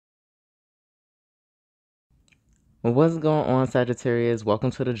What's going on, Sagittarius?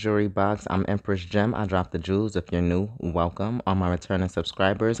 Welcome to the Jewelry Box. I'm Empress Gem. I drop the jewels. If you're new, welcome. All my returning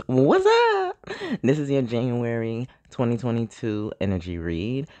subscribers, what's up? This is your January 2022 energy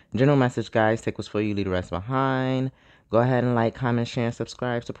read. General message, guys. Take what's for you, leave the rest behind. Go ahead and like, comment, share, and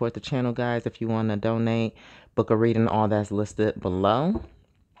subscribe. Support the channel, guys. If you want to donate, book a reading, all that's listed below.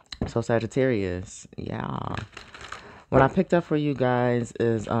 So, Sagittarius, yeah. What I picked up for you guys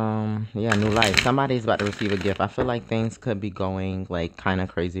is, yeah, new life. Somebody's about to receive a gift. I feel like things could be going, like, kind of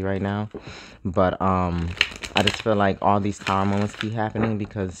crazy right now. But, I just feel like all these tower moments keep happening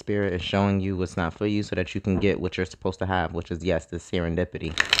because Spirit is showing you what's not for you so that you can get what you're supposed to have, which is, yes, this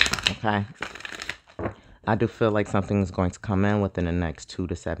serendipity. Okay? I do feel like something is going to come in within the next 2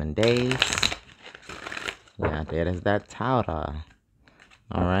 to 7 days. Yeah, there is that tower.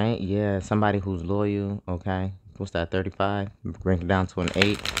 All right? Yeah, somebody who's loyal, okay? What's that, 35? Bring it down to an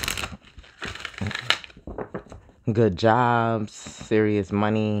 8. Good jobs, serious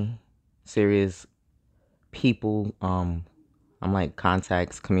money, serious people. I'm like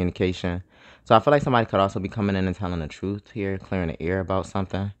contacts, communication. So I feel like somebody could also be coming in and telling the truth here, clearing the air about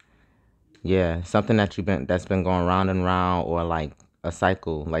something. Yeah, something that's been going round and round, or like a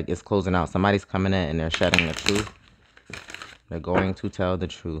cycle, like it's closing out. Somebody's coming in and they're shedding the truth. They're going to tell the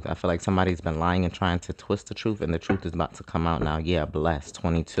truth. I feel like somebody's been lying and trying to twist the truth, and the truth is about to come out now. Yeah, blessed.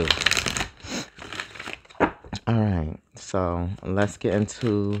 22. All right. So let's get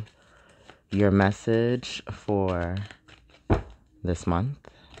into your message for this month.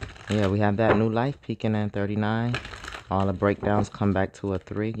 Yeah, we have that new life peaking in 39. All the breakdowns come back to a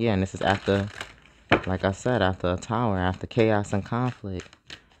 3. Yeah, and this is after, like I said, after a tower, after chaos and conflict,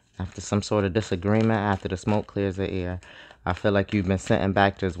 after some sort of disagreement, after the smoke clears the air. I feel like you've been sitting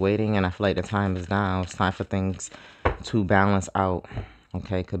back just waiting, and I feel like the time is now. It's time for things to balance out.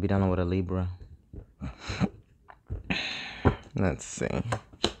 Okay, could be dealing with a Libra. Let's see.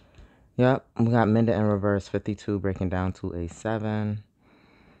 Yep, we got mended in reverse, 52, breaking down to a 7.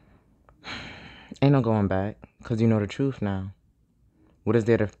 Ain't no going back, because you know the truth now. What is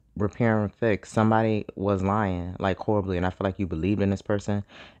there to repair and fix? Somebody was lying, like, horribly, and I feel like you believed in this person,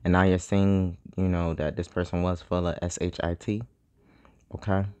 and now you're seeing, you know, that this person was full of shit.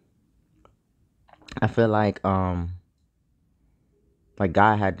 Okay? I feel like God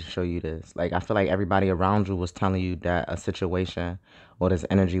had to show you this. Like, I feel like everybody around you was telling you that a situation or this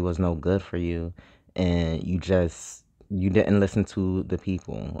energy was no good for you, and you didn't listen to the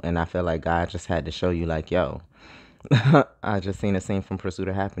people. And I feel like God just had to show you, like, yo, I just seen a scene from Pursuit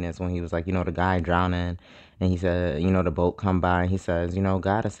of Happiness when he was like, you know, the guy drowning, and he said, you know, the boat come by, and he says, you know,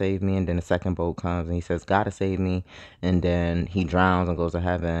 God to save me, and then the second boat comes, and he says, God to save me, and then he drowns and goes to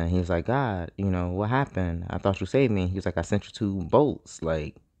heaven. He was like, God, you know, what happened? I thought you saved me. He was like, I sent you 2 boats.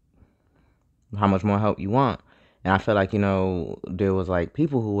 Like, how much more help you want? And I feel like, you know, there was like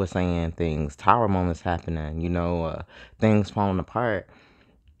people who were saying things, tower moments happening, you know, things falling apart.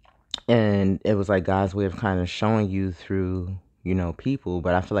 And it was like God's way of kind of showing you through, you know, people.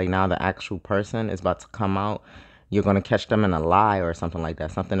 But I feel like now the actual person is about to come out. You're going to catch them in a lie or something like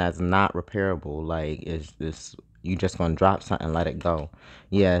that. Something that's not repairable. Like, is this, you just going to drop something, let it go.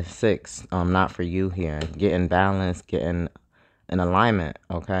 Yeah, 6, not for you here. Getting balance, getting in alignment,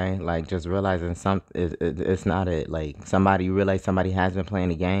 okay? Like, just realizing it's not it. Like, you realize somebody has been playing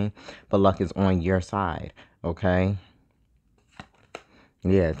the game, but luck is on your side, okay?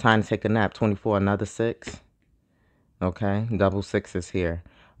 Yeah, time to take a nap. 24, another 6. Okay, double 6 here.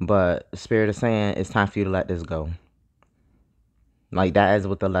 But Spirit is saying it's time for you to let this go. Like, that is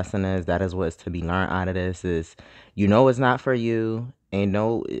what the lesson is. That is what's to be learned out of this is, you know, it's not for you. Ain't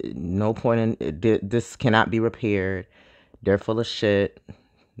no point in, this cannot be repaired. They're full of shit.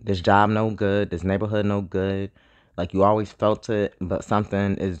 This job no good. This neighborhood no good. Like, you always felt it, but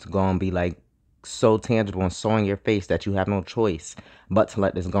something is going to be like so tangible and so in your face that you have no choice but to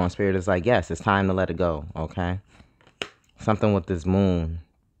let this go. And Spirit is like, yes, it's time to let it go, okay? Something with this moon.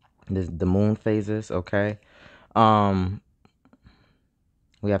 The moon phases, okay? We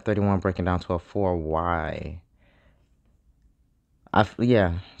have 31 breaking down to a 4. Why?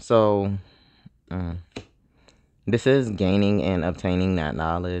 Yeah, so this is gaining and obtaining that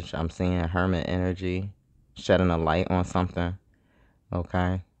knowledge. I'm seeing hermit energy, shedding a light on something,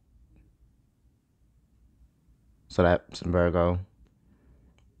 okay? So that's Virgo.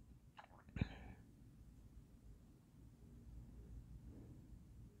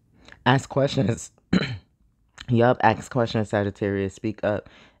 Ask questions. Yup, ask questions, Sagittarius. Speak up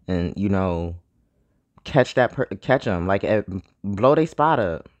and, you know, catch them. Like, blow their spot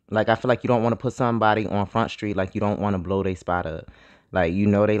up. Like, I feel like you don't want to put somebody on Front Street. Like, you don't want to blow their spot up. Like, you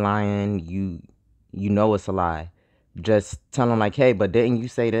know they lying. You know it's a lie. Just tell them like, hey, but didn't you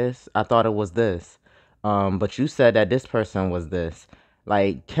say this? I thought it was this. But you said that this person was this.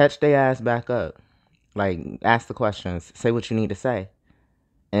 Like, catch their ass back up. Like, ask the questions. Say what you need to say.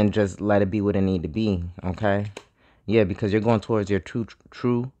 And just let it be what it need to be, okay? Yeah, because you're going towards your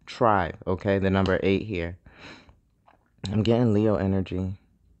true tribe, okay? The number 8 here. I'm getting Leo energy.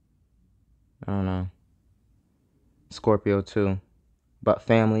 I don't know. Scorpio too. But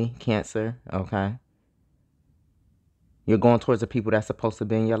family, Cancer, okay? You're going towards the people that's supposed to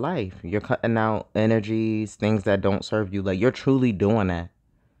be in your life. You're cutting out energies, things that don't serve you. Like, you're truly doing that.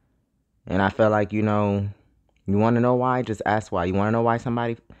 And I feel like, you know, you want to know why? Just ask why. You want to know why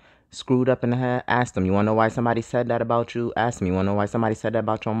somebody screwed up in the head? Ask them. You want to know why somebody said that about you? Ask them. You want to know why somebody said that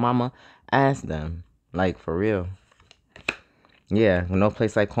about your mama? Ask them. Like, for real. Yeah, no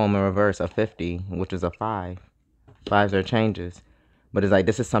place like home in reverse, a 50, which is a 5. 5s are changes. But it's like,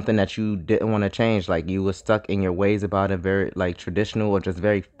 this is something that you didn't want to change. Like, you were stuck in your ways about it, very, like, traditional or just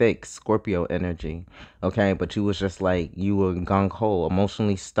very fake Scorpio energy. Okay? But you was just, like, you were gung-ho,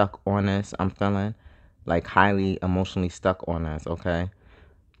 emotionally stuck on this, I'm feeling. Like, highly emotionally stuck on this, okay?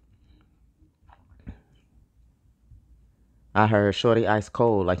 I heard shorty ice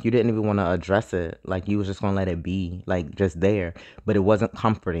cold. Like, you didn't even want to address it. Like, you was just going to let it be, like, just there. But it wasn't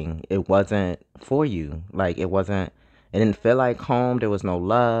comforting. It wasn't for you. Like, it didn't feel like home. There was no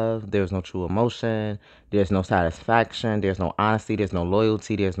love. There was no true emotion. There's no satisfaction. There's no honesty. There's no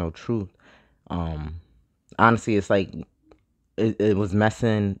loyalty. There's no truth. Um, Honestly, it's like it was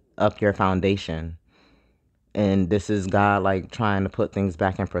messing up your foundation. And this is God, like, trying to put things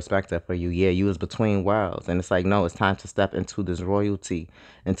back in perspective for you. Yeah, you was between worlds. And it's like, no, it's time to step into this royalty,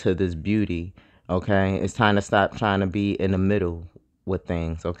 into this beauty, okay? It's time to stop trying to be in the middle with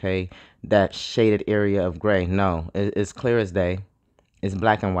things, okay? That shaded area of gray. No, it's clear as day. It's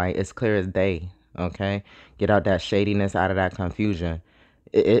black and white. It's clear as day, okay? Get out that shadiness, out of that confusion.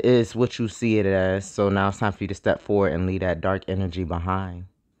 It is what you see it as. So now it's time for you to step forward and leave that dark energy behind.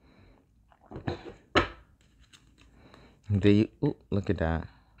 Ooh, look at that.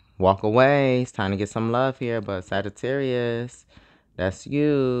 Walk away. It's time to get some love here. But Sagittarius, that's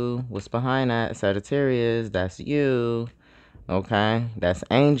you. What's behind that? Sagittarius, that's you. Okay? That's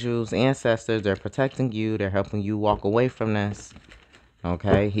angels, ancestors. They're protecting you. They're helping you walk away from this.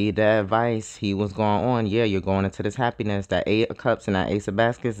 Okay? Heed that advice. He was going on. Yeah, you're going into this happiness. That 8 of cups and that ace of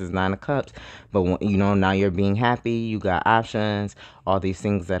baskets is 9 of cups. But, you know, now you're being happy. You got options. All these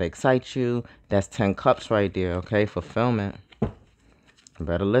things that excite you. That's 10 cups right there. Okay? Fulfillment.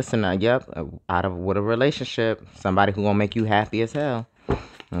 Better listen. Yep. Out of with a relationship. Somebody who gonna make you happy as hell.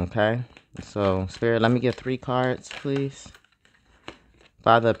 Okay? So, Spirit, let me get 3 cards, please.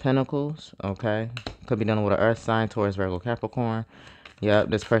 Father of Pentacles. Okay? Could be dealing with an Earth sign, Taurus, Virgo, Capricorn.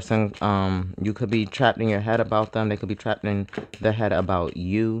 Yep, this person, you could be trapped in your head about them. They could be trapped in their head about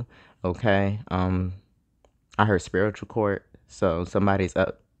you. Okay. I heard spiritual court. So somebody's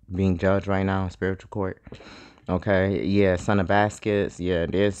up being judged right now in spiritual court. Okay. Yeah. Son of baskets. Yeah.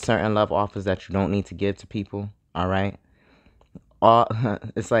 There's certain love offers that you don't need to give to people. All right. All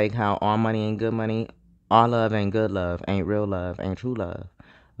it's like how all money ain't good money. All love ain't good love. Ain't real love. Ain't true love.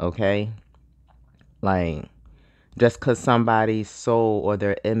 Okay. Like, just because somebody's soul or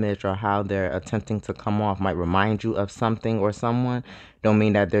their image or how they're attempting to come off might remind you of something or someone, don't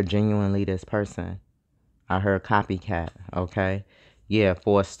mean that they're genuinely this person. I heard copycat, okay? Yeah,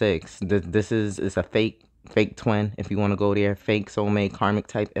 4 sticks. This is a fake twin, if you want to go there. Fake soulmate, karmic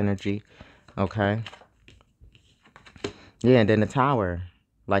type energy, okay? Yeah, and then the tower.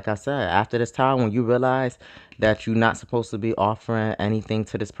 Like I said, after this tower, when you realize that you're not supposed to be offering anything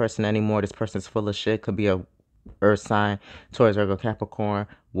to this person anymore, this person's full of shit, could be a Earth sign, Taurus, Virgo, Capricorn,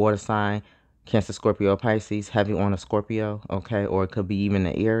 water sign, Cancer, Scorpio, Pisces, heavy on a Scorpio, okay? Or it could be even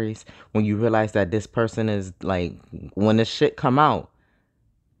the Aries. When you realize that this person is like, when this shit come out,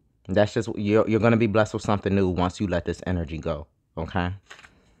 that's just, you're going to be blessed with something new once you let this energy go, okay?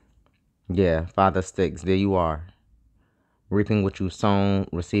 Yeah, Father Sticks, there you are. Reaping what you sown,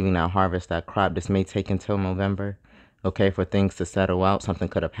 receiving that harvest, that crop. This may take until November, okay, for things to settle out. Something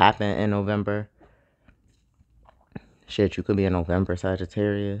could have happened in November. Shit, you could be a November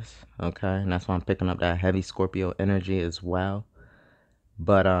Sagittarius, okay? And that's why I'm picking up that heavy Scorpio energy as well.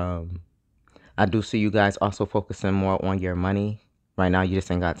 But I do see you guys also focusing more on your money. Right now, you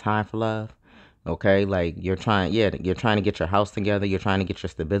just ain't got time for love, okay? Like, you're trying to get your house together. You're trying to get your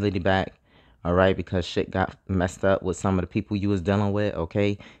stability back, all right? Because shit got messed up with some of the people you was dealing with,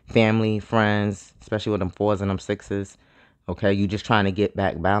 okay? Family, friends, especially with them 4s and them 6s, okay? You just trying to get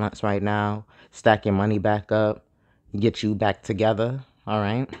back balance right now. Stack your money back up. Get you back together, all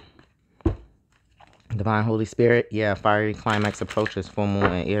right? Divine Holy Spirit, yeah, fiery climax approaches full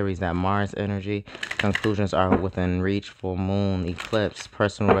moon and Aries, that Mars energy. Conclusions are within reach. Full moon, eclipse,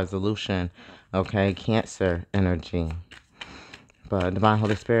 personal resolution, okay, Cancer energy. But Divine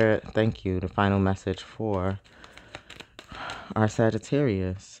Holy Spirit, thank you. The final message for our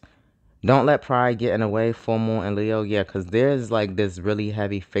Sagittarius. Don't let pride get in the way. Full moon and Leo, yeah, because there's like this really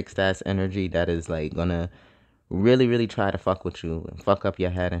heavy fixed ass energy that is like gonna really try to fuck with you and fuck up your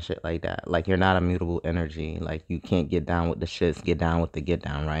head and shit like that. Like, you're not a mutable energy. Like, you can't get down with the shits, get down with the get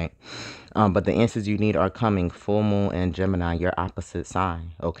down, right? But the answers you need are coming. Full moon and Gemini, your opposite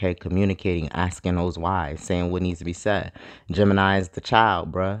sign, okay? Communicating, asking those whys, saying what needs to be said. Gemini is the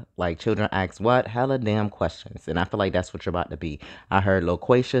child, bruh. Like, children ask what? Hella damn questions. And I feel like that's what you're about to be. I heard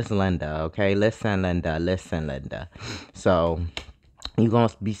loquacious Linda, okay? Listen, Linda, listen, Linda. So you're going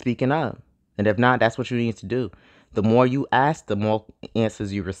to be speaking up. And if not, that's what you need to do. The more you ask, the more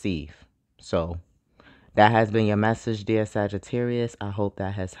answers you receive. So that has been your message, dear Sagittarius. I hope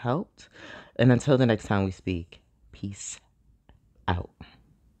that has helped. And until the next time we speak, peace out.